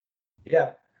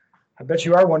Yeah, I bet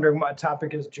you are wondering what my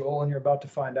topic is, Joel, and you're about to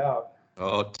find out.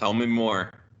 Oh, tell me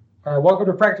more. All right, welcome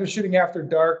to Practical Shooting After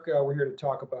Dark. We're here to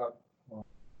talk about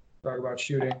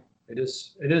shooting. It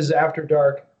is after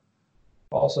dark.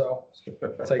 Also,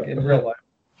 it's like in real life,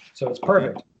 so it's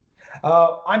perfect.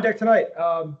 On deck tonight,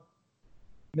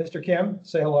 Mr. Kim,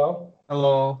 say hello.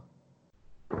 Hello.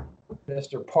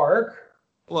 Mr. Park.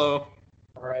 Hello.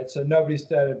 All right, so nobody's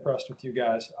that impressed with you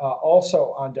guys.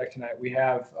 Also on deck tonight, we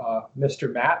have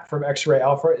Mr. Matt from X-Ray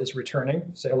Alpha is returning.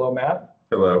 Say hello, Matt.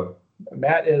 Hello.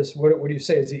 Matt is, what do you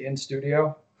say? Is he in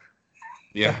studio?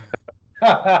 Yeah.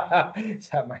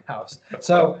 It's at my house.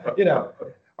 So,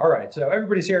 all right. So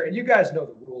everybody's here, and you guys know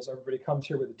the rules. Everybody comes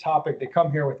here with a topic. They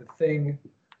come here with a thing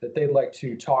that they'd like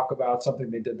to talk about, something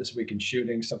they did this week in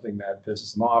shooting, something that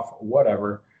pisses them off,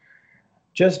 whatever.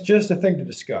 Just a thing to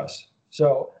discuss.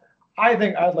 So I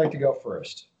think I'd like to go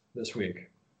first this week.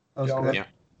 Yeah.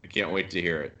 I can't wait to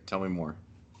hear it. Tell me more.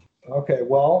 Okay.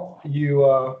 Well,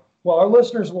 our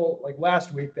listeners will, like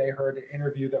last week, they heard an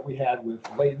interview that we had with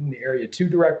Layton, the Area 2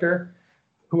 director,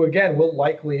 who again will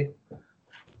likely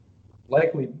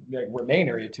remain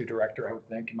Area 2 director, I would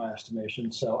think, in my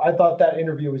estimation. So I thought that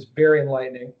interview was very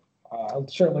enlightening. I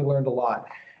certainly learned a lot.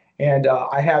 And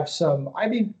I have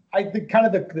I think kind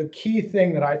of the key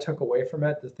thing that I took away from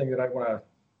it, the thing that I want to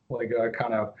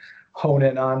kind of hone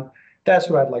in on, that's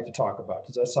what I'd like to talk about.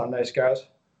 Does that sound nice, guys?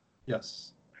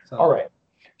 Yes. All right.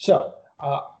 So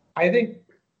I think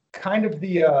kind of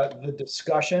the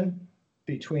discussion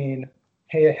between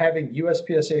having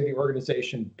USPSA, the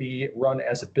organization, be run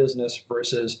as a business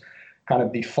versus kind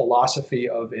of the philosophy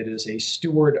of it as a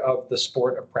steward of the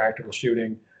sport of practical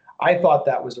shooting. I thought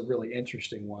that was a really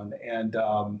interesting one, and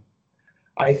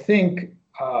I think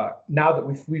now that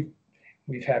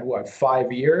we've had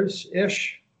 5 years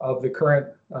ish of the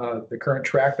current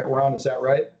track that we're on. Is that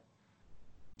right?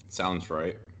 Sounds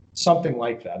right. Something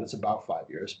like that. It's about 5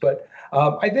 years. But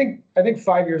I think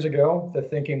 5 years ago, the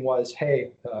thinking was,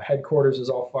 hey, headquarters is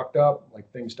all fucked up. Like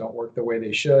things don't work the way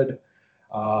they should.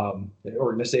 The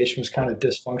organization was kind of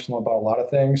dysfunctional about a lot of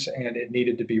things, and it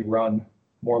needed to be run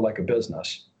more like a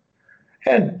business.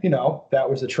 And, that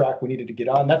was the track we needed to get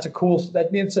on. That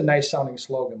means a nice sounding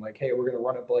slogan. Like, hey, we're going to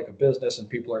run it like a business. And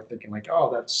people are thinking like,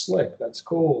 oh, that's slick. That's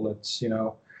cool. That's,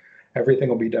 everything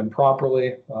will be done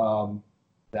properly.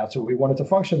 That's what we want it to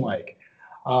function like.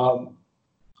 But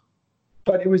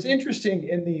it was interesting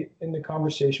in the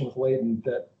conversation with Layton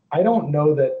that I don't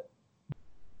know that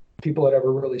people had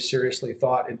ever really seriously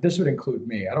thought, and this would include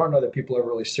me, I don't know that people ever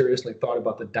really seriously thought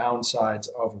about the downsides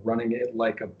of running it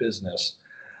like a business.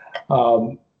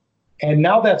 And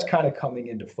now that's kind of coming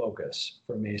into focus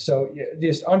for me. So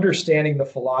just understanding the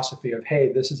philosophy of,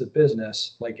 hey, this is a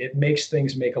business, like it makes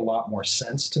things make a lot more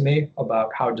sense to me about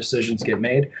how decisions get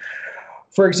made.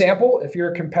 For example, if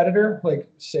you're a competitor, like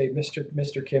say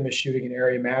Mr. Kim is shooting an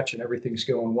area match and everything's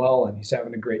going well and he's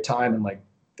having a great time, and like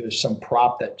there's some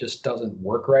prop that just doesn't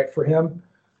work right for him,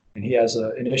 and he has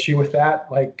an issue with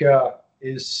that, like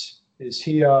is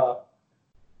he a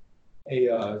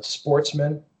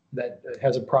sportsman that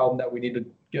has a problem that we need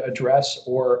to address,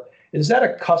 or is that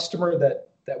a customer that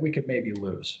we could maybe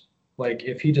lose? Like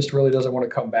if he just really doesn't want to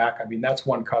come back, I mean, that's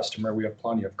one customer. We have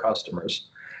plenty of customers.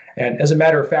 And as a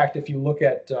matter of fact, if you look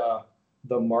at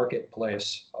the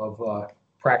marketplace of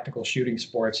practical shooting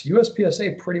sports,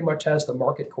 USPSA pretty much has the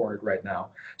market cornered right now.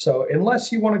 So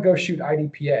unless you want to go shoot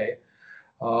IDPA,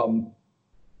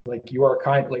 like you are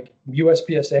like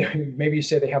USPSA, maybe you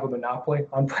say they have a monopoly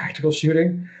on practical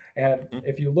shooting. And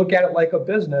if you look at it like a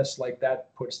business, like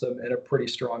that puts them in a pretty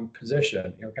strong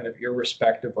position, kind of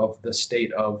irrespective of the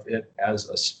state of it as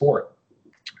a sport.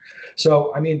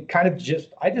 So, I mean, kind of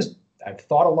I've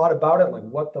thought a lot about it, like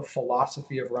what the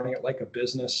philosophy of running it like a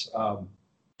business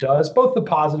does, both the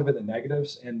positive and the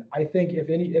negatives. And I think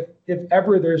if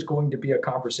ever there's going to be a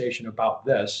conversation about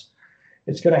this,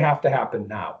 it's going to have to happen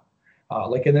now,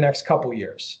 like in the next couple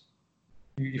years.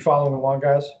 You following along,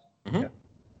 guys? Mm-hmm. Yeah.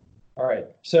 All right.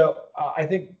 So I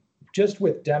think just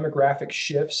with demographic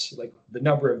shifts, like the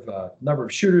number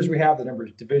of shooters we have, the number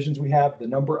of divisions we have, the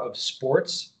number of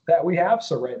sports that we have.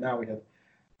 So right now we have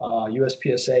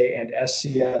USPSA and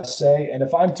SCSA. And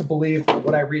if I'm to believe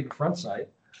what I read in Frontsight,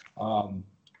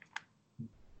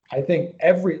 I think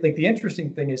the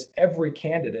interesting thing is every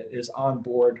candidate is on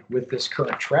board with this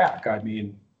current track. I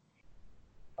mean,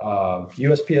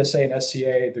 USPSA and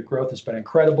SCA, the growth has been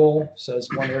incredible, says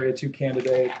one Area 2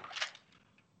 candidate.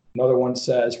 Another one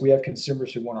says, we have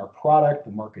consumers who want our product,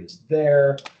 the market is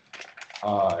there.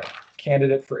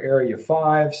 Candidate for Area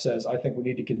 5 says, I think we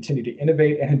need to continue to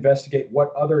innovate and investigate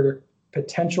what other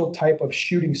potential type of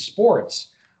shooting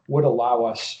sports would allow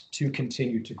us to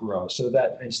continue to grow, so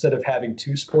that instead of having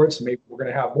two sports, maybe we're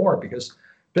going to have more, because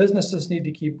businesses need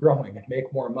to keep growing and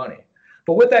make more money.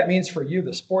 But what that means for you,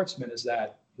 the sportsman, is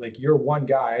that like you're one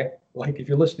guy, like if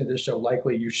you're listening to this show,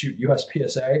 likely you shoot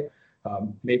USPSA,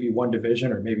 maybe one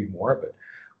division or maybe more, but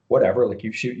whatever, like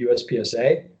you shoot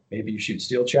USPSA, maybe you shoot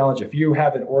Steel Challenge. If you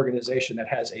have an organization that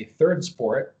has a third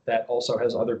sport that also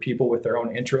has other people with their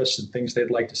own interests and things they'd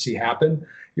like to see happen,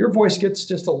 your voice gets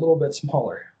just a little bit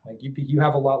smaller. Like you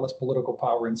have a lot less political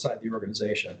power inside the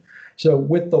organization. So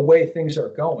with the way things are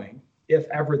going, if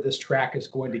ever this track is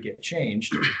going to get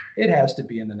changed, it has to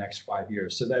be in the next 5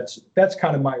 years. So that's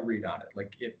kind of my read on it.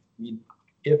 Like if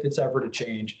it's ever to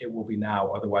change, it will be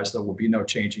now. Otherwise, there will be no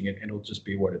changing it, and it'll just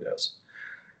be what it is.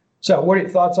 So what are your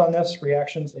thoughts on this?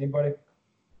 Reactions? Anybody?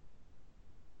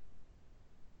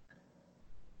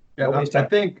 Yeah,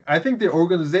 I think the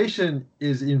organization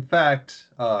is in fact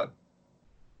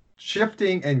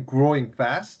shifting and growing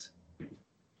fast.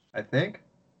 I think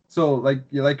so. Like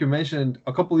you mentioned,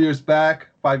 a couple of years back,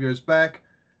 5 years back,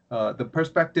 the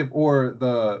perspective or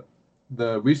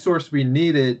the resource we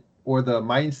needed or the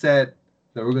mindset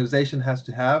the organization has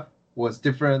to have was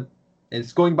different. And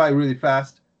it's going by really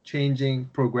fast, changing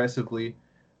progressively.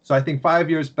 So I think 5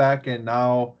 years back and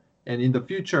now and in the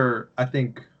future, I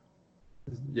think,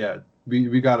 yeah,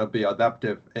 we gotta be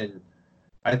adaptive. And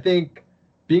I think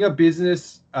being a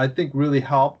business, I think really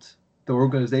helped the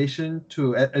organization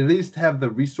to at least have the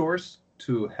resource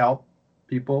to help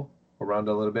people around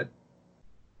a little bit.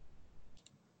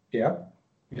 Yeah.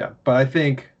 Yeah, but I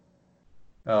think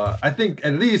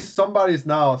at least somebody's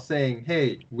now saying,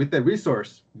 hey, with the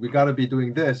resource, we got to be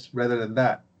doing this rather than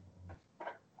that.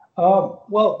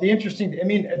 Well,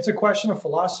 it's a question of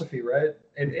philosophy, right?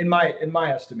 In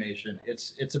my estimation,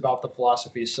 it's about the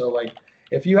philosophy. So like,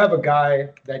 if you have a guy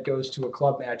that goes to a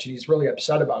club match and he's really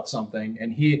upset about something,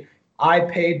 and I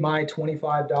paid my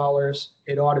 $25,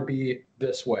 it ought to be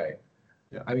this way.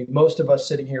 Yeah. I mean, most of us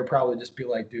sitting here probably just be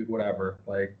like, dude, whatever,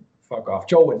 like, fuck off.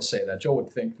 Joe wouldn't say that. Joe would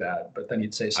think that, but then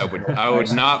he'd say something. I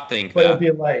would not think but that. It'd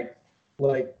be like,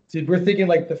 dude, we're thinking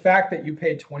like the fact that you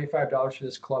paid $25 for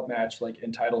this club match, like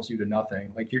entitles you to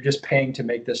nothing. Like you're just paying to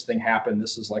make this thing happen.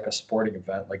 This is like a sporting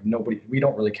event. Like we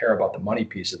don't really care about the money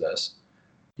piece of this.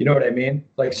 You know what I mean?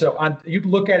 Like, so you'd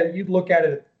look at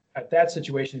it at that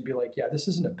situation and be like, yeah, this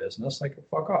isn't a business. Like,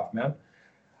 fuck off, man.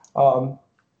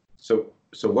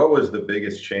 So what was the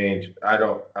biggest change?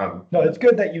 No, it's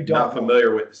good that you don't. Not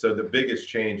familiar with. So the biggest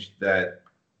change that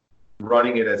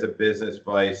running it as a business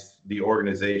vice the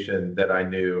organization that I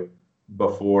knew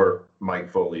before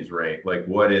Mike Foley's reign, like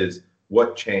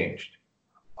what changed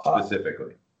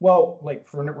specifically? Well, like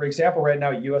for example, right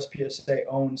now USPSA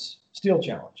owns Steel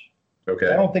Challenge. Okay.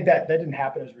 I don't think that didn't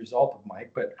happen as a result of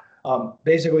Mike, but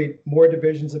basically more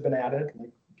divisions have been added. Like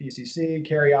PCC,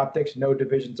 Carry Optics, no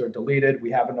divisions are deleted.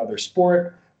 We have another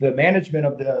sport. The management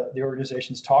of the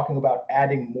organization is talking about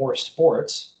adding more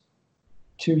sports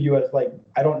to US. Like,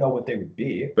 I don't know what they would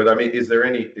be. But I mean, is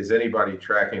anybody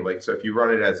tracking, like, so if you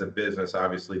run it as a business,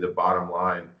 obviously the bottom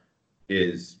line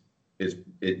is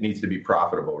it needs to be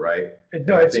profitable, right?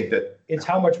 I think that it's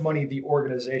how much money the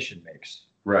organization makes.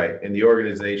 Right. And the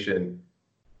organization,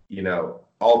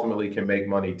 ultimately can make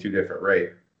money two different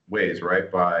ways,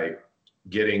 right? By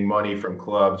getting money from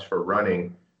clubs for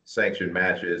running sanctioned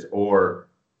matches or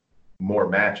more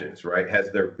matches, right?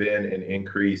 Has there been an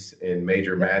increase in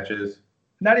major matches?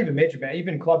 Not even major matches,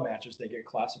 even club matches, they get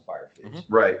classifier fees.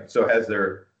 Mm-hmm. Right. So has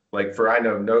there, like,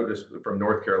 noticed from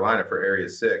North Carolina for Area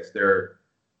 6, they're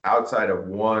outside of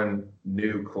one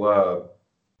new club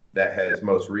that has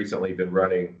most recently been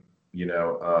running,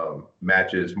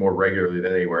 matches more regularly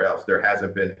than anywhere else. There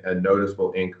hasn't been a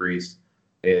noticeable increase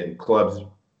in clubs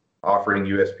offering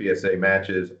USPSA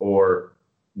matches or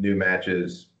new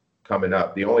matches coming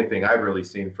up. The only thing I've really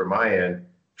seen from my end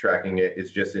tracking it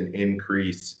is just an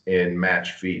increase in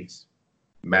match fees.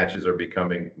 Matches are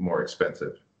becoming more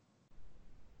expensive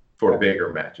for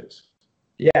bigger matches.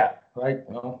 Yeah, right.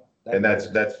 Well, and that's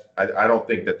I don't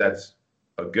think that's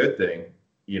a good thing,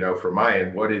 for my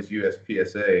end. What is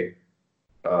USPSA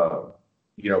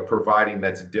providing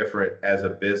that's different as a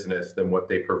business than what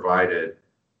they provided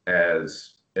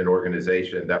as an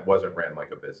organization that wasn't ran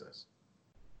like a business?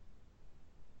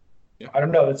 I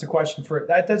don't know. That's a question for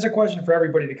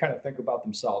everybody to kind of think about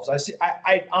themselves.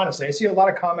 I honestly see a lot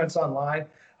of comments online.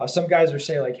 Some guys are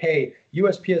saying like, "Hey,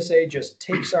 USPSA just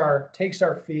takes our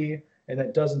fee and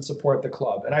it doesn't support the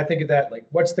club." And I think of that like,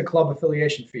 what's the club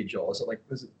affiliation fee, Joel? Is it like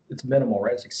it's minimal,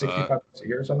 right? It's like $65 a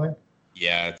year or something.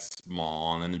 Yeah, it's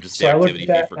small, and then just So the I looked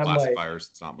activity at fee that for and I'm like, classifiers.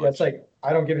 It's not yeah, it's much. like,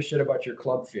 I don't give a shit about your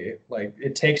club fee. Like,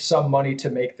 it takes some money to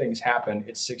make things happen.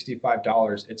 It's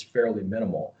 $65. It's fairly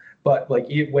minimal. But like,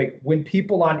 wait, when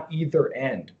people on either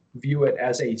end view it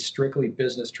as a strictly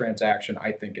business transaction,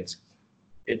 I think it's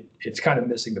kind of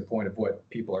missing the point of what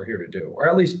people are here to do, or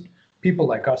at least people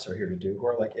like us are here to do, who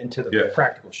are like into the Yeah.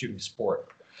 practical shooting sport.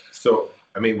 So,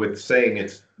 I mean, with saying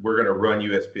we're going to run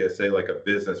USPSA like a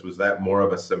business, was that more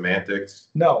of a semantics?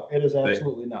 No, it is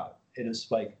absolutely not. It is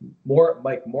like more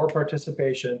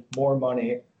participation, more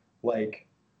money, like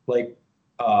like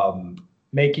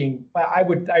making. I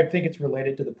think it's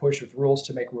related to the push with rules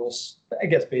to make rules, I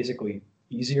guess, basically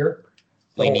easier.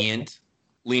 So, Lenient.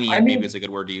 Lenient I maybe mean, is a good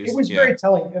word to use. it was Yeah. very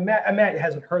telling, and Matt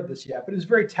hasn't heard this yet, but it was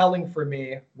very telling for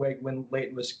me when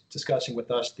Leighton was discussing with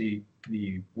us the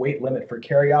weight limit for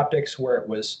carry optics, where it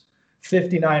was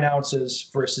 59 ounces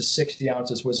versus 60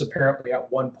 ounces was apparently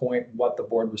at one point what the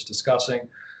board was discussing.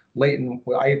 Leighton,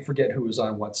 I forget who was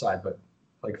on what side, but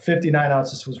like 59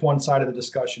 ounces was one side of the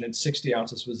discussion and 60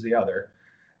 ounces was the other.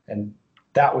 And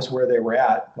that was where they were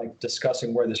at, like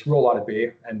discussing where this rule ought to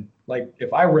be. And like,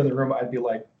 if I were in the room, I'd be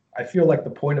like, I feel like the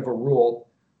point of a rule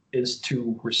is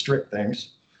to restrict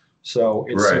things. So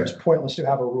it Right. seems pointless to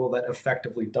have a rule that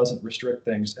effectively doesn't restrict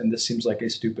things. And this seems like a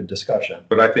stupid discussion.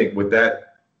 But I think with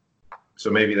that, so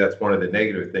maybe that's one of the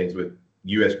negative things with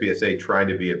USPSA trying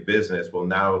to be a business. Well,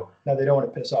 now Now they don't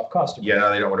want to piss off customers. yeah, now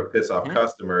they don't want to piss off Mhm.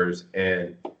 customers,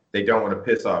 and they don't want to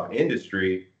piss off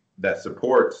industry that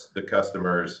supports the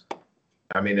customers.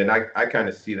 I mean, and I kind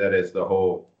of see that as the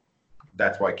whole,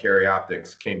 that's why Carry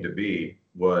Optics came to be,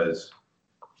 was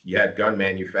you had gun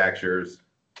manufacturers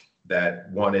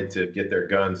that wanted to get their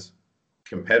guns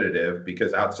competitive,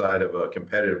 because outside of a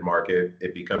competitive market,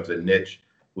 it becomes a niche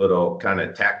little kind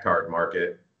of tactard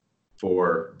market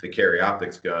for the Carry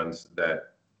Optics guns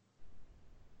that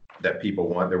people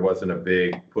want. There wasn't a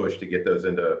big push to get those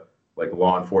into like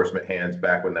law enforcement hands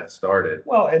back when that started.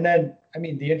 Well, and then, I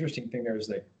mean, the interesting thing there is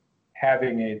that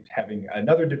having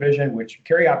another division, which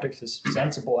Carry Optics is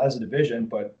sensible as a division,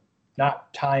 but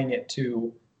not tying it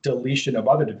to deletion of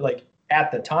other, like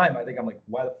at the time, I think I'm like,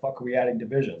 why the fuck are we adding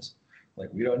divisions? Like,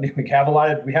 we don't need, we have a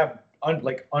lot of, we have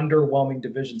like underwhelming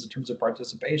divisions in terms of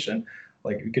participation.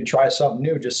 Like, we could try something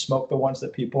new, just smoke the ones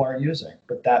that people aren't using,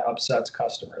 but that upsets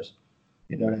customers.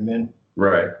 You know what I mean?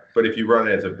 Right. But if you run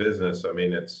it as a business, I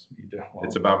mean, it's Well,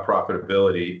 it's about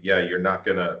profitability. Yeah, you're not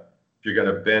gonna, if you're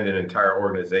gonna bend an entire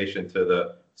organization to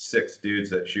the 6 dudes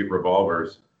that shoot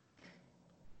revolvers,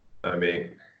 I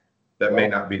mean, that may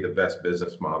not be the best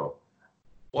business model.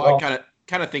 Well, I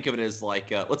kind of think of it as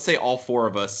like, let's say all 4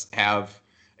 of us have,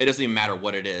 it doesn't even matter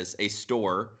what it is, a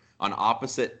store on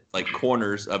opposite like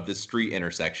corners of the street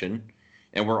intersection,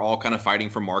 and we're all kind of fighting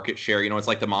for market share. You know, it's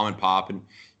like the mom and pop, and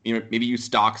you know, maybe you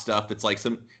stock stuff. It's like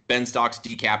some Ben stocks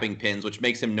decapping pins, which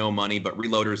makes him no money, but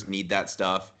reloaders need that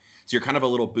stuff. So you're kind of a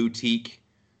little boutique,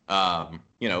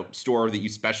 you know, store that you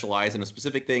specialize in a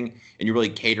specific thing, and you really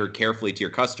cater carefully to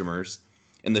your customers.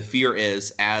 And the fear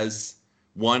is, as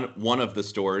one of the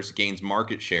stores gains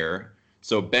market share,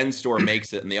 so Ben's store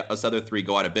makes it, and us other 3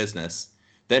 go out of business.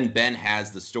 Then Ben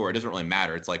has the store. It doesn't really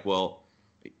matter. It's like, well,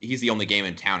 he's the only game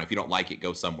in town. If you don't like it,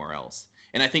 go somewhere else.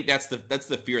 And I think that's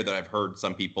the fear that I've heard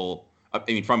some people, I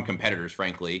mean, from competitors,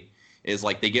 frankly, is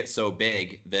like they get so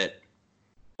big that,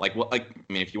 like, what, like,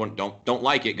 I mean, if you don't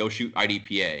like it, go shoot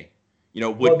IDPA. You know,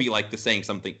 would be like the saying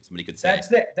something somebody could say.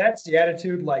 That's the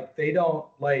attitude. Like, they don't,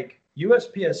 like,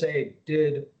 USPSA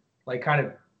did, like, kind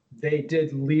of, they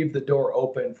did leave the door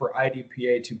open for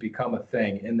IDPA to become a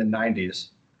thing in the 90s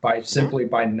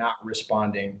by not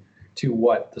responding to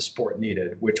what the sport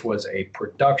needed, which was a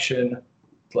production,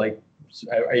 like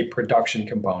a production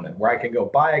component where I can go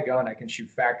buy a gun, I can shoot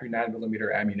factory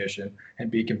 9mm ammunition and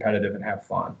be competitive and have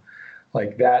fun.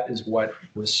 Like, that is what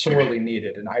was sorely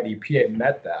needed, and IDPA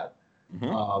met that.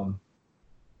 Mm-hmm.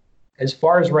 As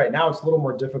far as right now, it's a little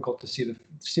more difficult to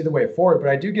see the way forward, but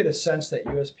I do get a sense that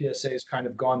USPSA has kind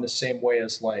of gone the same way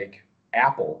as like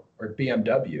Apple or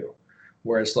BMW,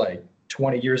 whereas like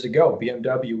 20 years ago,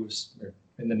 BMW was,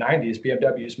 in the 90s,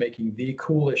 BMW is making the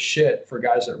coolest shit for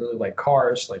guys that really like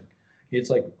cars. Like, it's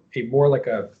like more like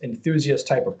a enthusiast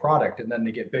type of product, and then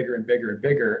they get bigger and bigger and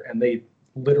bigger, and they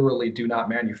literally do not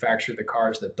manufacture the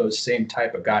cars that those same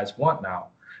type of guys want now.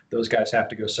 Those guys have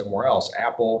to go somewhere else.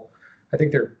 Apple, I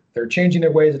think they're changing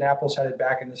their ways, and Apple's headed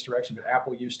back in this direction. But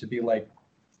Apple used to be like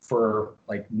for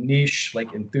like niche,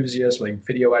 like enthusiasts, like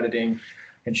video editing.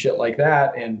 and shit like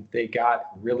that. And they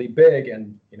got really big,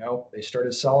 and they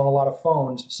started selling a lot of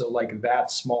phones. So like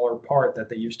that smaller part that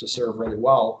they used to serve really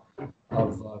well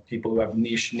of people who have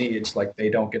niche needs, like they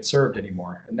don't get served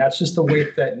anymore. And that's just the way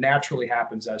that naturally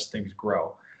happens as things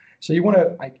grow. So you want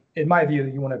to, in my view,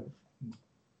 you want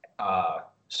to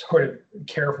sort of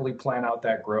carefully plan out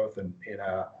that growth.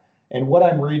 And what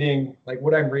I'm reading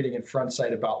in Front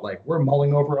Sight about, like, we're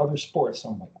mulling over other sports.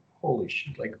 I'm like, holy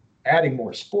shit, like adding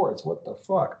more sports, what the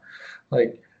fuck?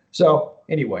 Like, so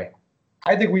anyway,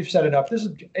 I think we've set it up.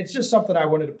 It's just something I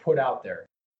wanted to put out there.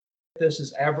 This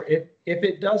is if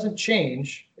it doesn't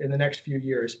change in the next few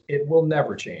years, it will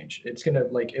never change. It's gonna,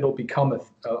 like, it'll become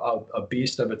a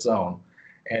beast of its own,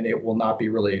 and it will not be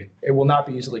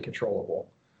easily controllable,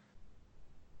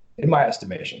 in my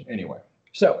estimation, anyway.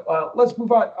 So let's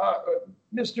move on.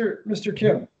 Mr.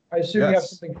 Kim, I assume you have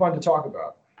something fun to talk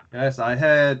about. Yes, I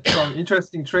had some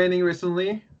interesting training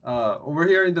recently. Over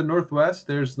here in the Northwest,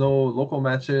 there's no local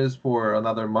matches for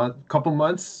another couple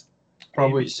months,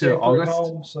 probably till August.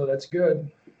 Home, so that's good.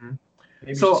 Mm-hmm.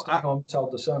 Maybe so stay home till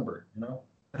December,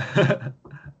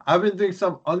 I've been doing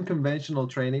some unconventional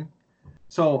training.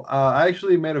 So I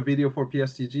actually made a video for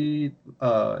PSTG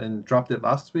and dropped it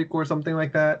last week or something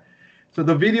like that. So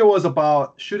the video was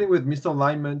about shooting with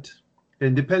misalignment.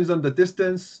 It depends on the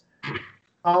distance,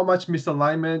 how much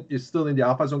misalignment is still in the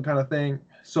alpha zone kind of thing.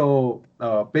 So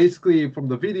basically from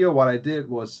the video, what I did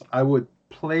was I would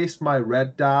place my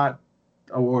red dot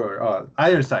or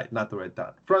iron sight, not the red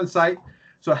dot, front sight.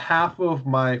 So half of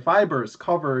my fibers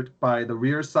covered by the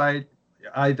rear side,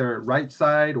 either right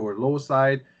side or low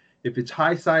side. If it's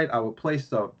high side, I will place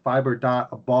the fiber dot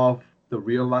above the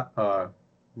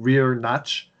rear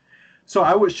notch. So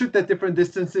I would shoot at different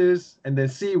distances and then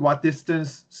see what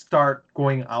distance start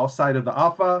going outside of the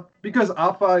alpha, because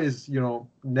alpha is,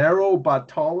 narrow but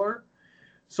taller.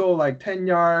 So like 10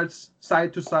 yards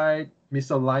side to side,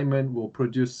 misalignment will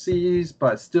produce C's,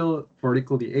 but still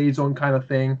vertically A zone kind of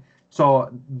thing.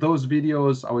 So those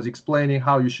videos, I was explaining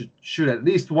how you should shoot at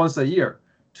least once a year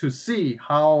to see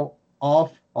how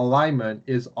off alignment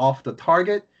is off the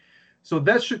target. So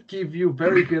that should give you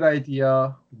very good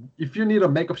idea if you need a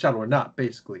makeup shot or not,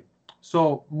 basically.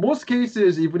 So most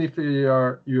cases, even if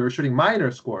you're shooting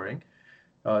minor scoring,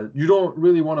 you don't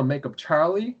really want to make up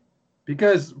Charlie,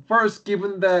 because first,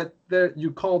 given that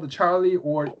you call the Charlie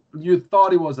or you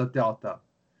thought it was a Delta,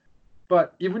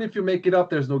 but even if you make it up,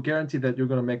 there's no guarantee that you're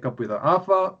going to make up with an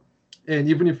Alpha. And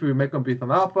even if you make up with an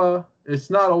Alpha,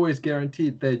 it's not always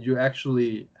guaranteed that you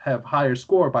actually have higher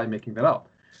score by making that up.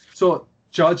 So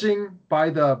judging by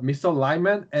the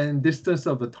misalignment and distance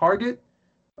of the target,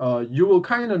 you will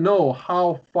kind of know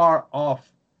how far off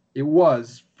it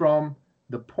was from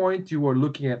the point you were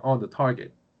looking at on the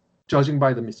target, judging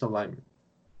by the misalignment.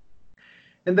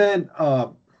 And then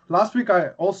last week,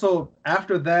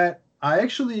 after that, I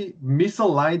actually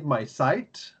misaligned my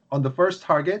sight on the first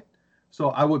target.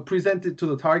 So I would present it to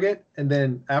the target, and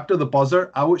then after the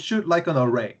buzzer, I would shoot like an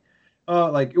array.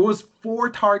 Like it was 4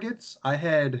 targets. I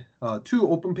had 2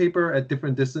 open paper at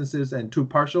different distances and 2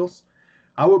 partials.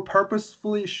 I would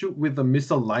purposefully shoot with a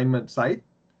misalignment sight.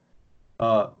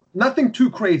 Nothing too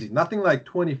crazy, nothing like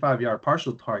 25-yard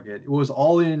partial target. It was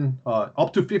all in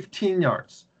up to 15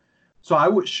 yards. So I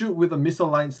would shoot with a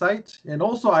misaligned sight. And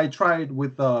also I tried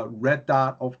with a red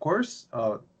dot, of course.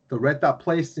 The red dot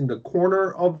placed in the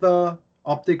corner of the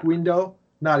optic window,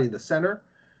 not in the center.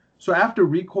 So after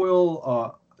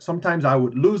recoil, sometimes I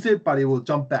would lose it, but it will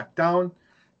jump back down.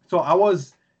 So I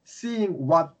was seeing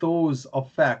what those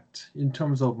affect in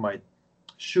terms of my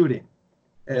shooting.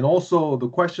 And also the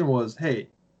question was, hey,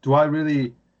 do I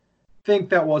really think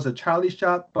that was a Charlie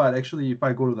shot? But actually, if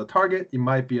I go to the target, it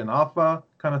might be an Alpha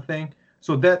kind of thing.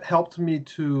 So that helped me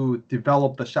to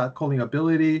develop the shot calling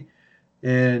ability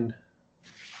and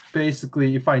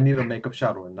basically if I need a makeup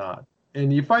shot or not.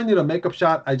 And if I need a makeup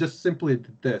shot, I just simply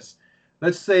did this.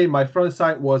 Let's say my front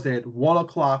sight was at 1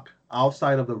 o'clock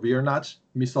outside of the rear notch,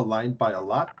 misaligned by a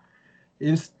lot.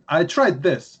 I tried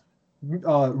this,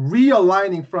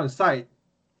 realigning front sight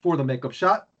for the makeup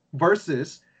shot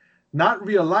versus not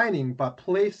realigning, but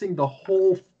placing the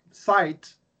whole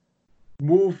sight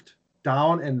moved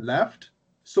down and left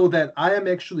so that I am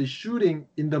actually shooting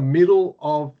in the middle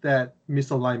of that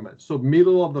misalignment. So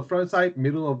middle of the front sight,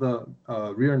 middle of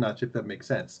the rear notch, if that makes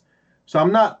sense. So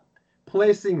I'm not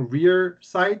placing rear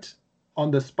sight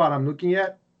on the spot I'm looking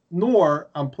at, nor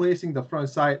I'm placing the front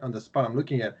sight on the spot I'm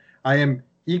looking at. I am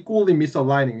equally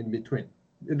misaligning in between.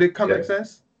 Did that kind of make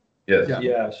sense? Yes. Yeah.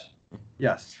 Yes.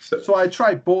 Yes. So I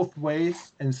try both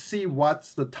ways and see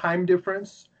what's the time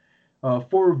difference.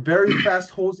 For very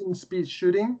fast hosing speed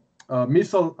shooting,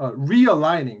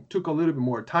 realigning took a little bit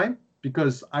more time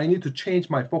because I need to change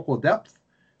my focal depth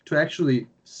to actually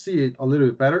see it a little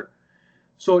bit better.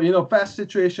 So in a fast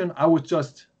situation, I would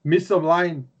just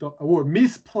misalign or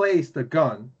misplace the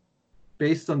gun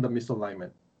based on the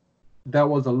misalignment. That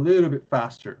was a little bit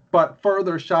faster, but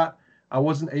further shot, I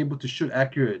wasn't able to shoot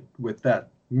accurate with that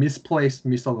misplaced,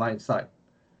 misaligned sight.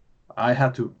 I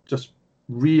had to just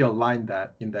realign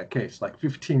that in that case, like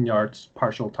 15 yards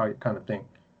partial target kind of thing.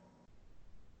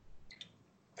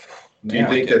 Do you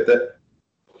think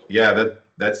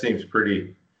that seems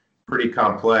pretty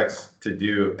complex to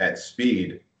do at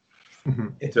speed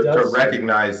to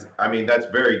recognize? I mean, that's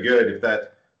very good if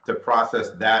that to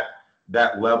process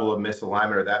that level of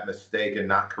misalignment or that mistake and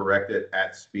not correct it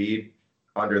at speed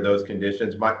under those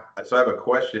conditions. So I have a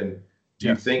question. Do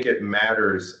you think it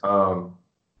matters?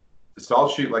 So I'll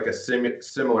shoot like a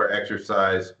similar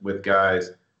exercise with guys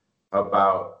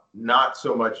about not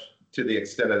so much to the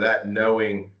extent of that,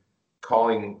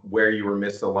 calling where you were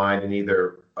misaligned and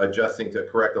either adjusting to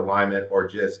correct alignment or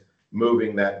just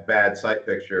moving that bad sight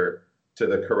picture to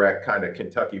the correct kind of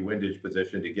Kentucky windage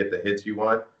position to get the hits you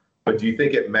want. But do you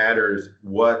think it matters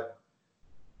what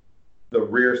the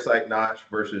rear sight notch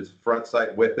versus front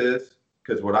sight width is?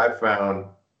 Because what I've found,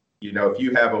 if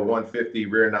you have a 150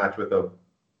 rear notch with a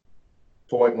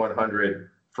 0.100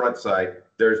 front sight,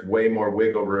 there's way more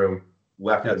wiggle room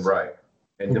left and right.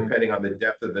 And depending on the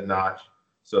depth of the notch,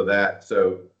 so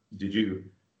did you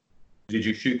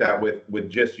shoot that with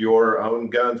just your own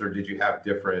guns, or did you have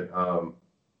different?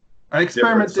 I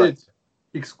experimented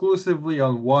exclusively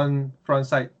on one front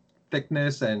sight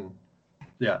thickness, and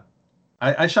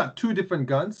I shot two different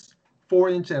guns,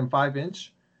 4-inch and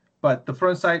 5-inch, but the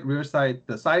front sight, rear sight,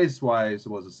 the size wise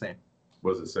was the same.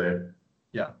 Was the same?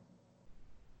 Yeah.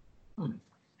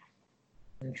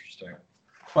 Interesting.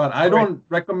 But I don't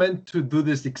recommend to do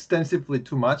this extensively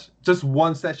too much. Just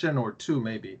one session or two,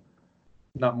 maybe.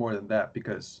 Not more than that,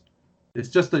 because it's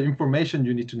just the information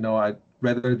you need to know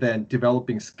rather than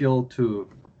developing skill to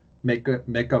make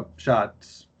up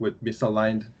shots with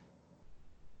misaligned.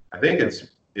 I think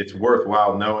it's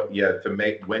worthwhile knowing, to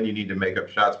make when you need to make up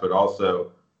shots, but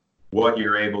also what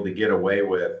you're able to get away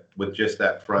with just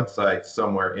that front sight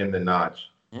somewhere in the notch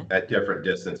at different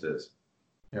distances.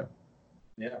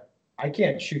 Yeah. I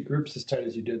can't shoot groups as tight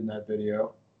as you did in that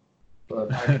video, but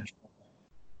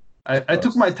I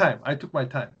took my time.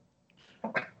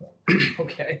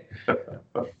 Okay.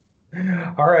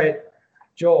 All right.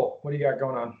 Joel, what do you got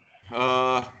going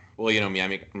on? Well, you know me,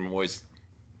 I'm always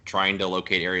trying to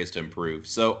locate areas to improve.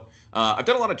 So I've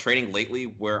done a lot of training lately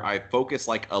where I focus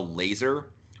like a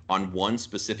laser on one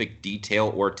specific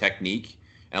detail or technique,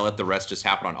 and I let the rest just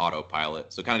happen on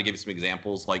autopilot. So kind of give you some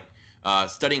examples, like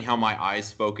studying how my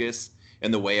eyes focus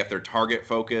and the way if they're target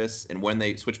focus and when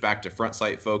they switch back to front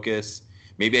sight focus.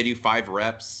 Maybe I do 5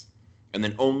 reps and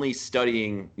then only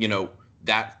studying,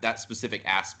 that specific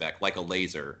aspect like a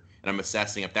laser. And I'm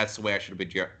assessing if that's the way I should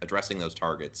be addressing those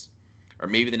targets. Or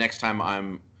maybe the next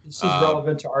time this is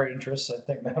relevant to our interests. I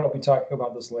think Matt will be talking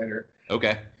about this later.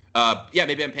 Okay.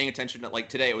 Maybe I'm paying attention to, like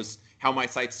today it was how my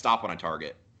sights stop on a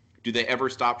target. Do they ever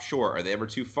stop short? Are they ever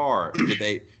too far?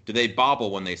 Do they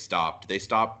bobble when they stop? Do they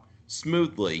stop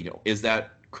smoothly? Is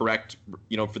that correct,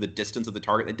 for the distance of the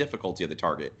target, the difficulty of the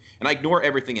target? And I ignore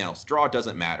everything else. Draw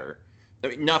doesn't matter. I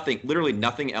mean, literally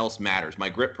nothing else matters. My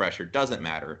grip pressure doesn't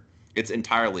matter. It's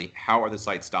entirely how are the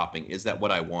sights stopping? Is that what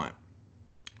I want?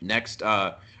 Next,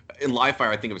 in live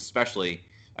fire, I think of especially,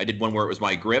 I did one where it was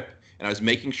my grip, and I was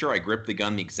making sure I gripped the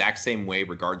gun the exact same way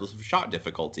regardless of shot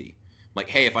difficulty. Like,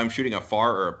 hey, if I'm shooting a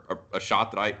far or a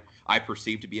shot that I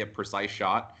perceive to be a precise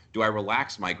shot, do I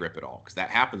relax my grip at all? Because that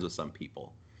happens with some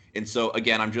people. And so,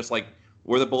 again, I'm just like,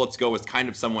 where the bullets go is kind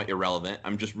of somewhat irrelevant.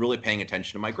 I'm just really paying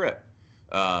attention to my grip.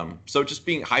 So just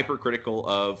being hypercritical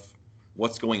of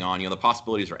what's going on. The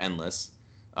possibilities are endless.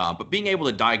 But being able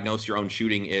to diagnose your own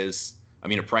shooting is,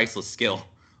 a priceless skill,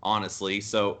 honestly.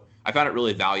 So I found it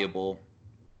really valuable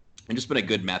and just been a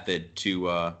good method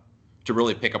to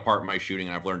really pick apart my shooting,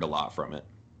 and I've learned a lot from it.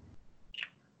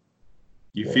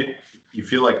 You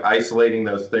feel like isolating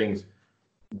those things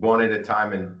one at a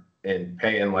time and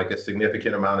paying like a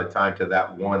significant amount of time to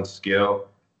that one skill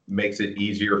makes it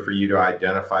easier for you to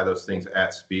identify those things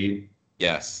at speed?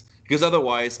 Yes, because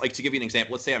otherwise, like to give you an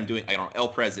example, let's say I'm doing,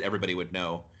 El-Pres that everybody would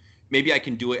know. Maybe I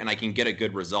can do it and I can get a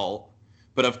good result,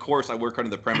 but of course I work under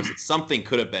the premise that something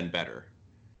could have been better.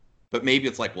 But maybe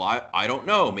it's like, well, I don't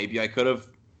know. Maybe I could have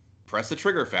pressed the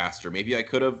trigger faster. Maybe I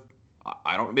could have,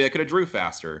 maybe I could have drew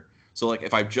faster. So like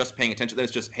if I'm just paying attention, then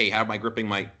it's just, hey, how am I gripping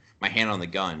my hand on the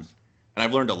gun? And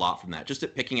I've learned a lot from that, just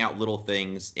at picking out little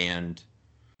things and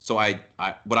So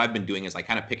what I've been doing is I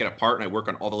kind of pick it apart and I work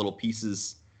on all the little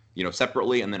pieces,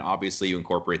 separately, and then obviously you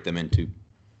incorporate them into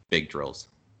big drills.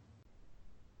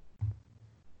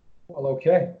 Well,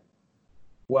 okay.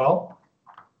 Well,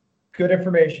 good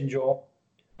information, Joel.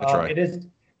 That's right. It is,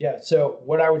 yeah. So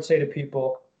what I would say to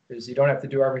people is you don't have to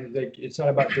do everything. It's not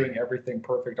about doing everything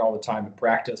perfect all the time in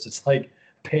practice. It's like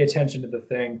pay attention to the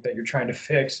thing that you're trying to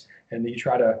fix, and then you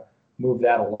try to move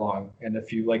that along. And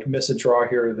if you like miss a draw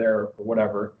here or there or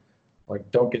whatever, like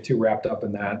don't get too wrapped up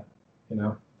in that.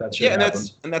 That's yeah,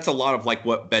 and that's a lot of like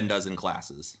what Ben does in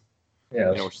classes.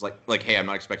 Yeah, which is like, hey, I'm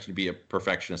not expecting you to be a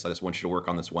perfectionist. I just want you to work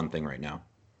on this one thing right now.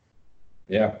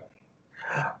 Yeah.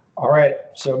 All right.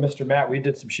 So, Mr. Matt, we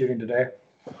did some shooting today.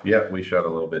 Yep, we shot a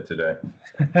little bit today.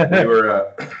 We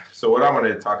were so what I wanted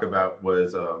to talk about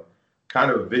was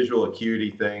kind of a visual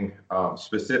acuity thing,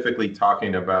 specifically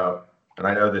talking about, and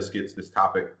I know this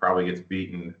topic probably gets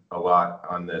beaten a lot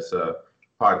on this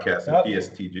podcast at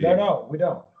PSTG. No, we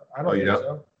don't. I don't think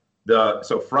so.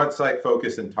 So front sight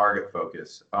focus and target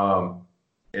focus,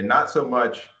 and not so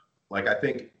much like I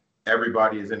think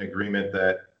everybody is in agreement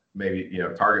that maybe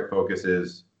target focus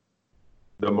is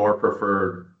the more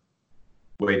preferred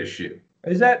way to shoot.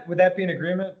 Would that be an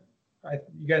agreement?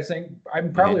 You guys think?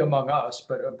 I'm probably among us,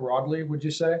 but broadly, would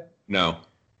you say? No.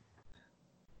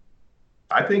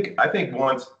 I think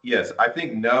yes. I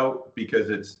think no, because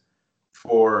it's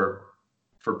for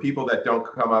people that don't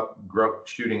come up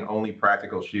shooting only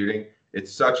practical shooting.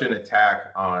 It's such an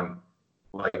attack on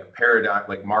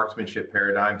like marksmanship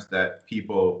paradigms that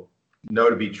people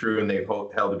know to be true and they've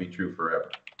held to be true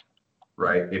forever,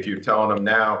 right? If you're telling them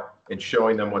now and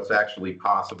showing them what's actually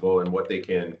possible and what they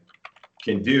can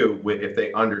do if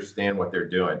they understand what they're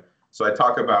doing. So I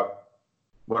talk about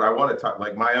what I want to talk,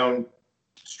 like my own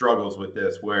struggles with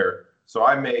this, so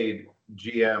I made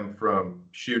GM from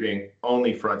shooting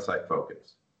only front sight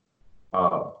focus.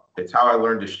 It's how I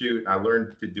learned to shoot. I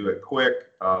learned to do it quick,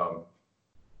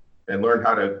 and learned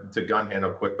how to gun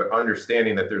handle quick, but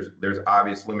understanding that there's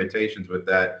obvious limitations with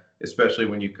that, especially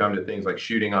when you come to things like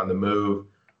shooting on the move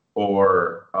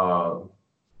or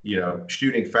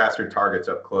shooting faster targets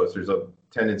up close. There's a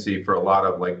tendency for a lot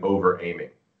of like over aiming,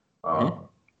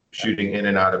 shooting in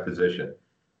and out of position.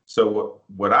 So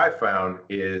what I found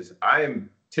is I am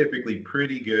typically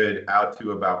pretty good out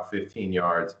to about 15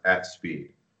 yards at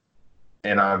speed.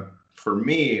 And for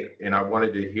me, and I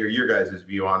wanted to hear your guys'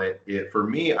 view on it. For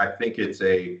me, I think it's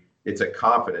a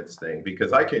confidence thing,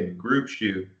 because I can group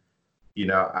shoot,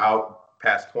 out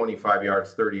past 25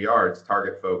 yards, 30 yards,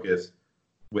 target focus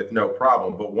with no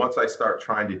problem. But once I start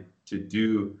trying to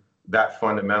do that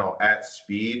fundamental at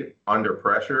speed under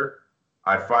pressure,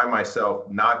 I find myself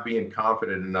not being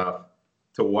confident enough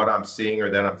to what I'm seeing or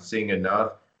that I'm seeing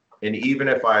enough. And even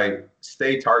if I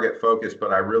stay target focused,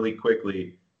 but I really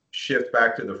quickly shift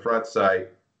back to the front sight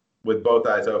with both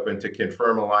eyes open to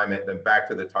confirm alignment, then back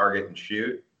to the target and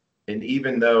shoot. And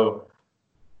even though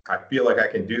I feel like I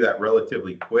can do that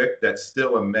relatively quick, that's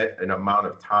still an amount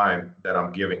of time that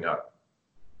I'm giving up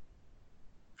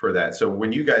for that. So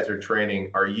when you guys are training,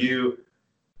 are you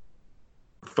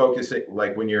focusing,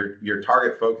 like when you're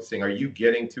target focusing, are you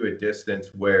getting to a distance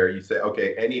where you say,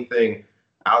 okay, anything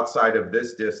outside of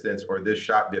this distance or this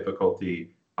shot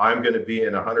difficulty, I'm going to be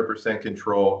in 100%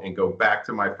 control and go back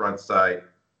to my front sight,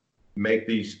 make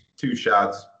these 2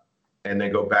 shots, and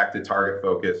then go back to target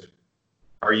focus?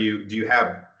 Do you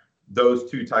have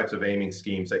those 2 types of aiming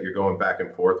schemes that you're going back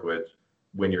and forth with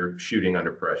when you're shooting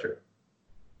under pressure?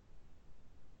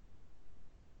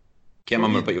 Kim,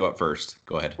 I'm going to put you up first.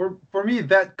 Go ahead. For me,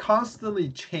 that constantly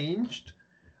changed.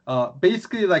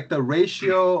 Basically, like the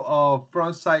ratio of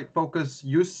front sight focus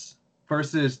use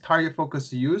versus target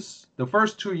focus use. The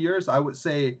first 2 years, I would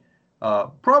say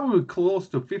probably close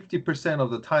to 50% of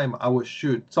the time I would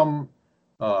shoot some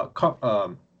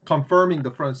confirming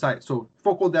the front sight. So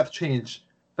focal depth change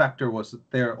factor was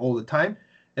there all the time.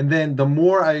 And then the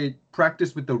more I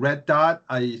practiced with the red dot,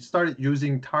 I started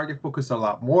using target focus a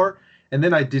lot more. And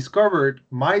then I discovered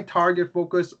my target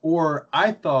focus, or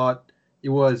I thought it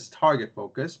was target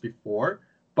focus before.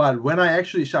 But when I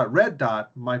actually shot red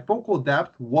dot, my focal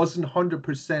depth wasn't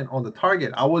 100% on the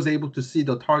target. I was able to see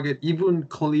the target even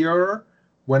clearer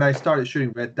when I started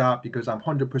shooting red dot because I'm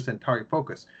 100% target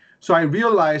focus. So I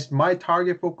realized my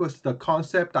target focus, the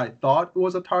concept I thought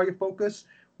was a target focus,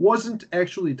 wasn't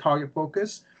actually target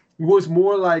focus. It was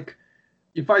more like,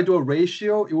 if I do a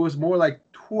ratio, it was more like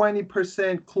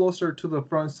 20% closer to the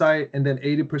front sight and then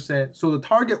 80%. So the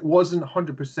target wasn't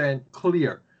 100%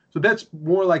 clear. So that's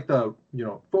more like the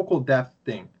focal depth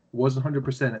thing. It wasn't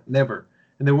 100% never.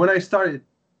 And then when I started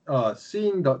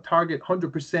seeing the target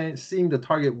 100%, seeing the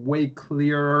target way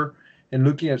clearer, and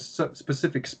looking at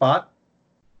specific spot,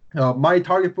 my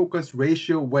target focus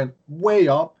ratio went way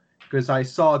up because I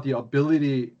saw the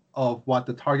ability of what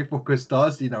the target focus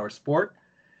does in our sport.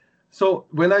 So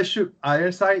when I shoot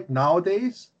iron sight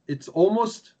nowadays, it's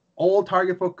almost all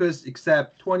target focus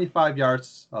except 25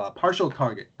 yards partial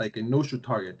target, like a no-shoot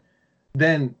target.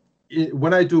 Then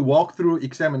when I do walkthrough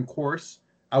exam and course,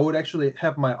 I would actually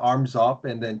have my arms up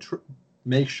and then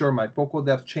make sure my focal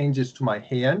depth changes to my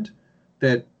hand.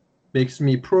 That makes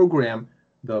me program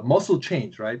the muscle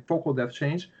change, right? Focal depth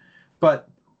change. But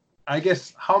I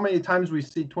guess how many times we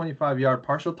see 25-yard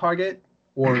partial target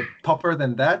or tougher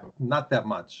than that? Not that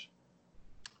much.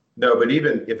 No, but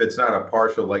even if it's not a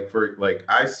partial, like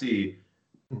I see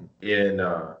in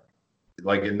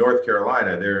in North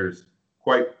Carolina,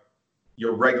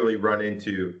 you'll regularly run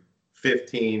into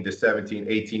 15 to 17,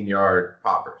 18-yard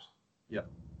poppers. Yeah.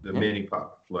 The mini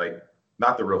pop, like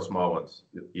not the real small ones,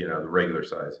 the regular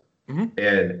size. Mm-hmm.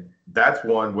 And that's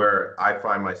one where I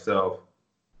find myself,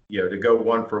 to go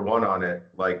 1-for-1 on it,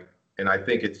 and I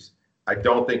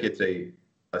don't think it's a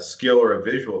skill or a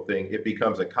visual thing. It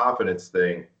becomes a confidence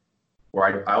thing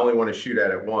where I only want to shoot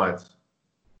at it once.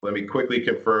 Let me quickly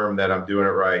confirm that I'm doing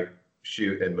it right,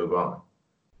 shoot, and move on.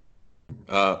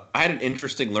 I had an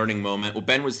interesting learning moment. Well,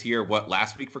 Ben was here,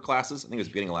 last week for classes? I think it was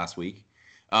beginning of last week.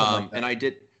 And I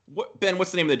did, Ben,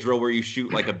 what's the name of the drill where you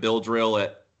shoot like a bill drill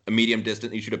at a medium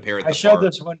distance? You shoot a pair at the I showed park?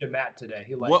 this one to Matt today.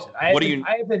 He likes it.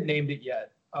 I haven't named it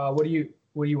yet. What do you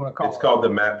want to call it? It's called the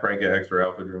Matt Pranka Extra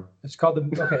Alpha drill. It's called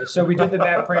okay, so we did the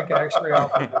Matt Pranka X-ray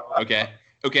Alpha drill.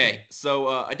 Okay. So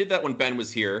I did that when Ben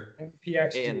was here.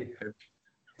 PXT. And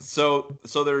so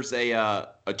there's a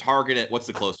target at, what's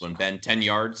the close one, Ben? 10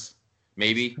 yards,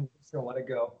 maybe? Just don't let it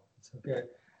go. It's okay.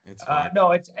 It's fine.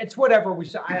 No, it's whatever we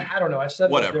said. I don't know. I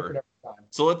said whatever. Different every time.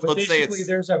 So let's say it's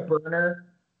there's a burner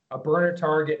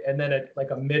target, and then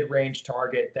a mid-range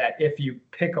target that if you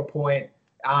pick a point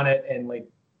on it and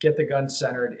get the gun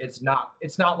centered, it's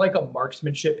not like a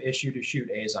marksmanship issue to shoot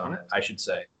A's on it, I should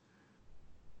say.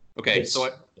 Okay, go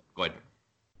ahead.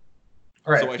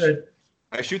 All right. So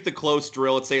I shoot the close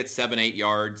drill. Let's say it's 7-8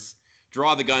 yards.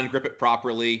 Draw the gun, grip it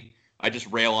properly. I just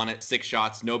rail on it, 6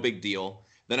 shots, no big deal.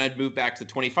 Then I'd move back to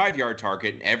the 25-yard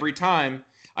target, and every time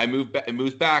I move back, it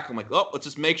moves back. I'm like, let's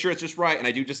just make sure it's just right, and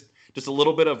I do just a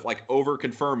little bit of over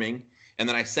confirming, and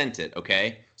then I sent it.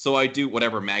 Okay, so I do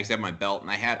whatever mags I have in my belt, and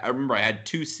I remember I had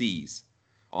 2 C's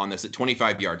on this at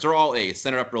 25 yards. They're all A's,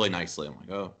 centered up really nicely. I'm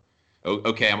like,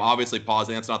 okay, I'm obviously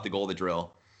pausing. That's not the goal of the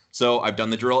drill. So I've done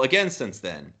the drill again since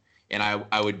then, and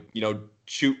I would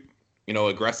shoot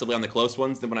aggressively on the close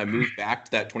ones. Then when I move back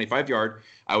to that 25 yard,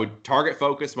 I would target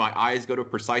focus. My eyes go to a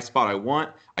precise spot I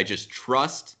want. I just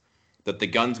trust that the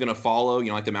gun's going to follow,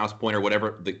 like the mouse pointer,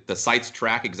 whatever. The sights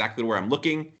track exactly where I'm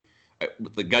looking.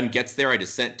 The gun gets there. I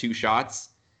just sent 2 shots.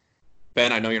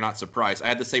 Ben, I know you're not surprised. I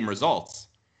had the same results.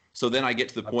 So then I get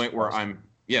to the point where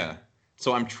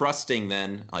so I'm trusting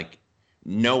then,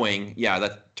 knowing,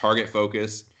 that target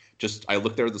focus. Just I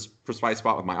look there at this precise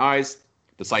spot with my eyes.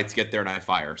 The sights get there and I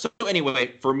fire. So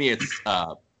anyway, for me,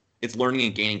 it's learning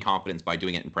and gaining confidence by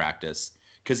doing it in practice.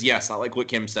 Because yes, I like what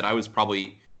Kim said. I was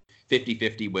probably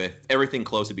 50-50 with everything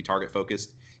close to be target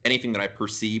focused. Anything that I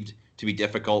perceived to be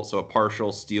difficult, so a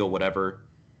partial, steel, whatever,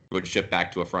 would shift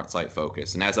back to a front sight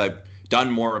focus. And as I've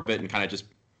done more of it and kind of just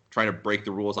trying to break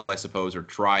the rules, I suppose, or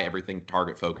try everything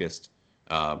target focused,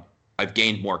 I've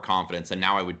gained more confidence. And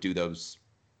now I would do those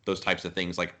types of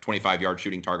things, like 25-yard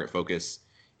shooting target focus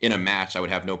in a match. I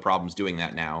would have no problems doing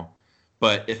that now.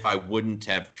 But if I wouldn't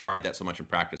have tried that so much in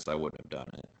practice, I wouldn't have done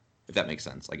it. If that makes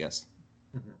sense, I guess.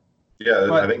 Mm-hmm. Yeah,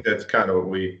 I think that's kind of what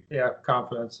we... Yeah,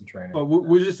 confidence and training. But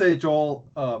would you say, Joel,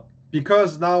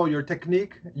 because now your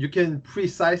technique, you can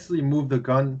precisely move the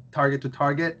gun target to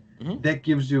target, that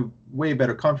gives you way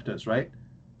better confidence, right?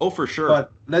 Oh, for sure.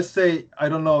 But let's say, I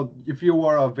don't know, if you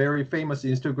were a very famous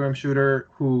Instagram shooter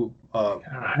who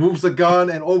moves the gun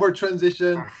and over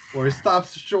transition or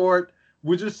stops short,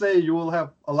 would you say you will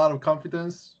have a lot of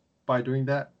confidence by doing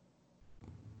that?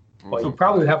 Well, you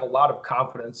probably would have a lot of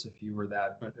confidence if you were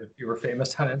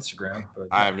famous on Instagram. But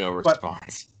I have no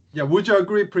response. Yeah, would you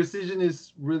agree precision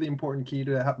is really important key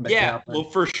to happen? Yeah, well,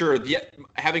 for sure.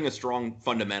 Having a strong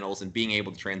fundamentals and being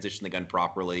able to transition the gun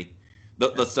properly,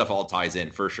 the stuff all ties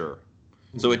in for sure.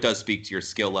 So it does speak to your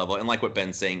skill level. And like what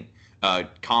Ben's saying,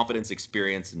 confidence,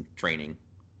 experience, and training.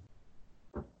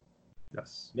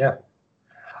 Yes. Yeah.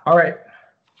 All right.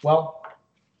 Well,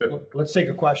 let's take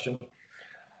a question.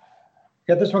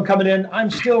 Got this one coming in. I'm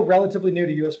still relatively new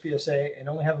to USPSA and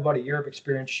only have about a year of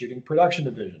experience shooting production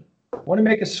division. want to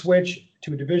make a switch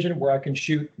to a division where I can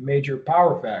shoot major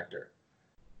power factor.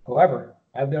 However,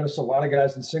 I've noticed a lot of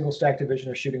guys in single stack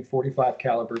division are shooting 45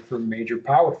 caliber for major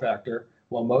power factor,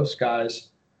 while most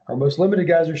limited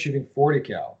guys are shooting 40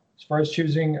 cal. As far as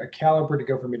choosing a caliber to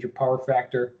go for major power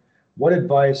factor, what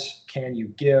advice can you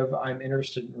give? I'm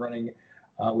interested in running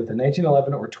with a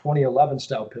 1911 or 2011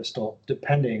 style pistol,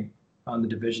 depending on the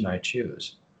division I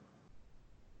choose.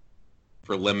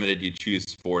 For limited, you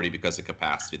choose 40 because of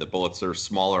capacity. The bullets are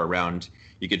smaller around.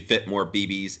 You could fit more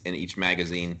BBs in each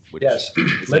magazine, which Yes,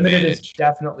 is limited advantage. is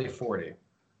definitely 40.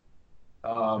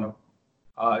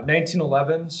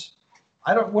 1911s.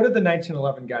 What are the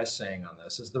 1911 guys saying on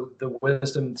this? Is the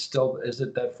wisdom still, is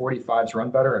it that 45s run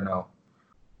better or no?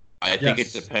 I think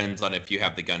Yes. it depends on if you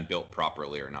have the gun built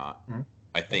properly or not. Mhm.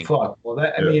 I think, Fuck. Well,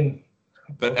 I Yeah. mean,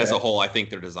 but as a okay. whole, I think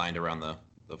they're designed around the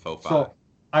faux 5. So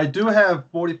I do have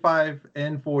 45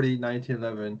 and 40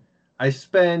 1911. I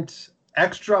spent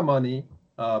extra money,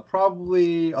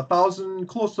 probably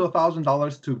close to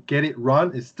 $1,000 to get it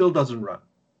run. It still doesn't run.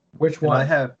 Which And one? I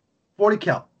have 40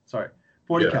 cal. Sorry,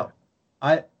 40 Yeah. cal.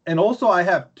 I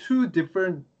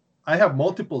have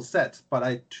multiple sets, but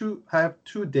I have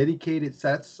two dedicated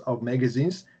sets of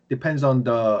magazines. Depends on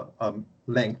the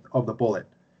length of the bullet.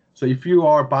 So if you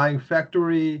are buying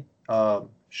factory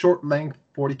short length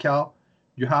 40 cal,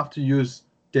 you have to use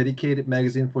dedicated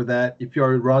magazine for that. If you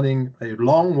are running a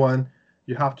long one,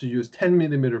 you have to use 10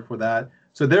 millimeter for that.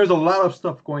 So there's a lot of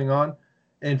stuff going on.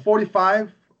 And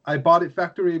 45, I bought it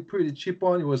factory pretty cheap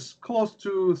one. It was close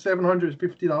to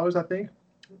 $750, I think.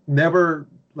 Never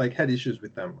had issues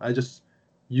with them. I just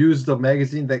used the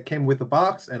magazine that came with the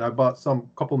box, and I bought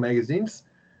couple magazines.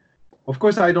 Of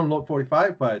course, I don't load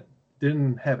 45, but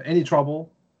didn't have any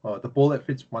trouble. The bullet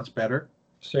fits much better.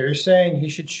 So you're saying he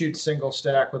should shoot single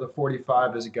stack with a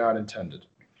 45 as God intended?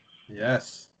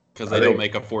 Yes. Because I they don't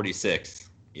think- make a 46.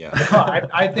 Yeah,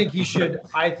 I think he should.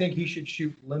 I think he should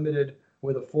shoot limited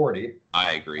with a 40.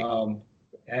 I agree.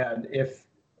 And if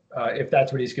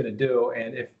that's what he's going to do,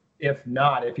 and if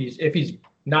not, if he's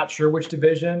not sure which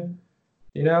division,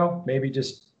 maybe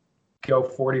just go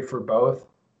 40 for both,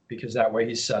 because that way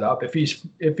he's set up. If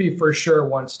he for sure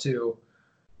wants to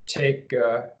take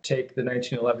the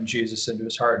 1911 Jesus into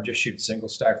his heart and just shoot single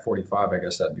stack 45, I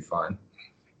guess that'd be fine.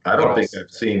 I don't What think else?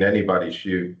 I've seen anybody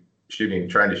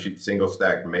trying to shoot single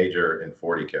stack major in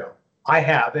 40 cal. I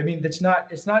have. I mean, it's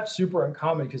not super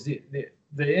uncommon, because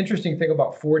the interesting thing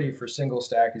about 40 for single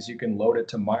stack is you can load it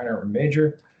to minor or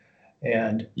major,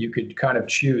 and you could kind of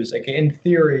choose. Like in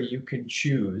theory, you can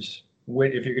choose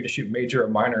if you're going to shoot major or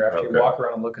minor after Okay. you walk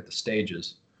around and look at the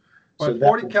stages. But that-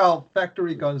 40 cal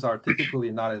factory guns are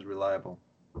typically not as reliable.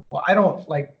 Well, I don't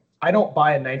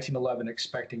buy a 1911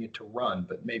 expecting it to run,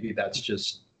 but maybe that's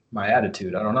just my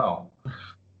attitude. I don't know.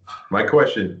 My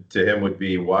question to him would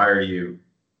be, why are you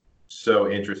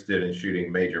so interested in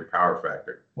shooting major power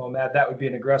factor? Well, Matt, that would be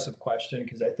an aggressive question,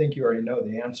 because I think you already know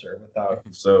the answer without.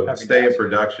 So Happy stay in days.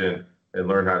 production and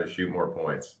learn how to shoot more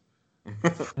points.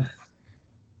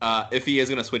 If he is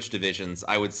going to switch divisions,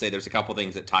 I would say there's a couple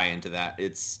things that tie into that.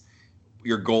 It's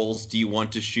your goals. Do you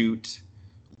want to shoot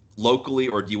locally,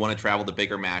 or do you want to travel to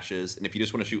bigger matches? And if you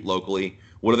just want to shoot locally,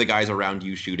 what are the guys around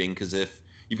you shooting? Because if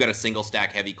you've got a single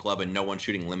stack heavy club and no one's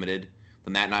shooting limited,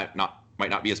 then that might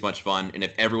not be as much fun. And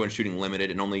if everyone's shooting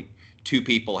limited and only 2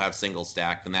 people have single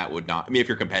stack, then that would not. I mean, if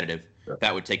you're competitive, Yeah.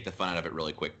 that would take the fun out of it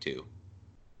really quick too.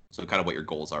 So kind of what your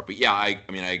goals are. But yeah, I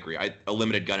agree. A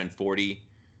limited gun in 40,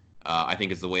 I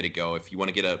think is the way to go. If you want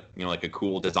to get a like a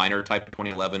cool designer type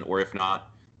 2011, or if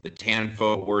not, the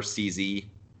Tanfo or CZ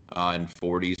in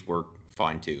 40s work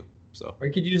fine too. So Or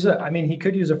he could use he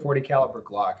could use a 40 caliber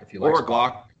Glock if you like. or a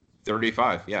Glock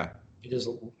 35, yeah.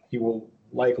 He will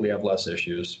likely have less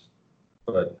issues,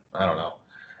 but I don't know.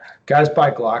 Guys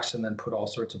buy Glocks and then put all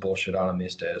sorts of bullshit on them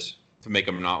these days. To make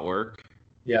them not work.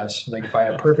 Yes, they can buy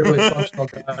a perfectly functional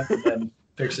gun and then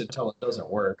fix it till it doesn't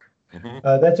work. Mhm.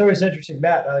 That's always interesting,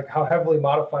 Matt. Like, how heavily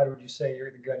modified would you say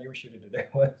the gun you were shooting today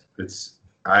was?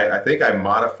 I think I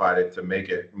modified it to make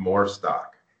it more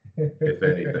stock, if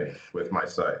anything, with my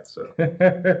sight. So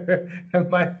the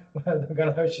gun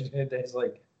I was shooting today is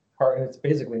like hard. It's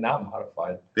basically not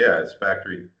modified. yeah, it's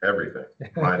factory everything.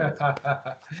 Mine is.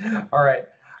 All right.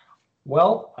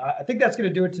 Well, I think that's going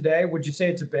to do it today. Would you say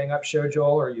it's a bang up show,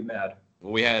 Joel, or are you mad?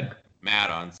 Well, we had Matt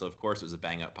on, so of course it was a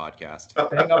bang up podcast.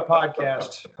 Bang up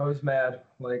podcast. Who's mad?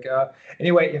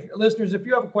 Anyway, listeners, if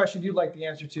you have a question you'd like the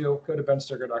answer to, go to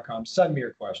bensturger.com. Send me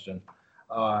your question.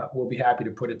 We'll be happy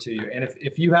to put it to you. And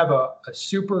if you have a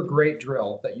super great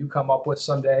drill that you come up with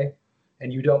someday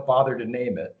and you don't bother to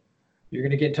name it, you're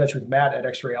going to get in touch with Matt at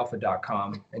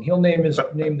xrayalpha.com, and he'll name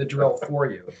the drill for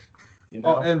you. You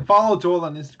know? Oh, and follow Joel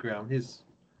on Instagram. He's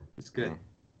good.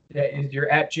 Yeah, you're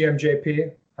at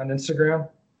GMJP on Instagram.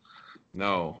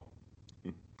 No.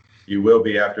 You will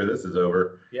be after this is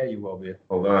over. Yeah, you will be.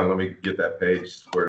 Hold on, let me get that page squared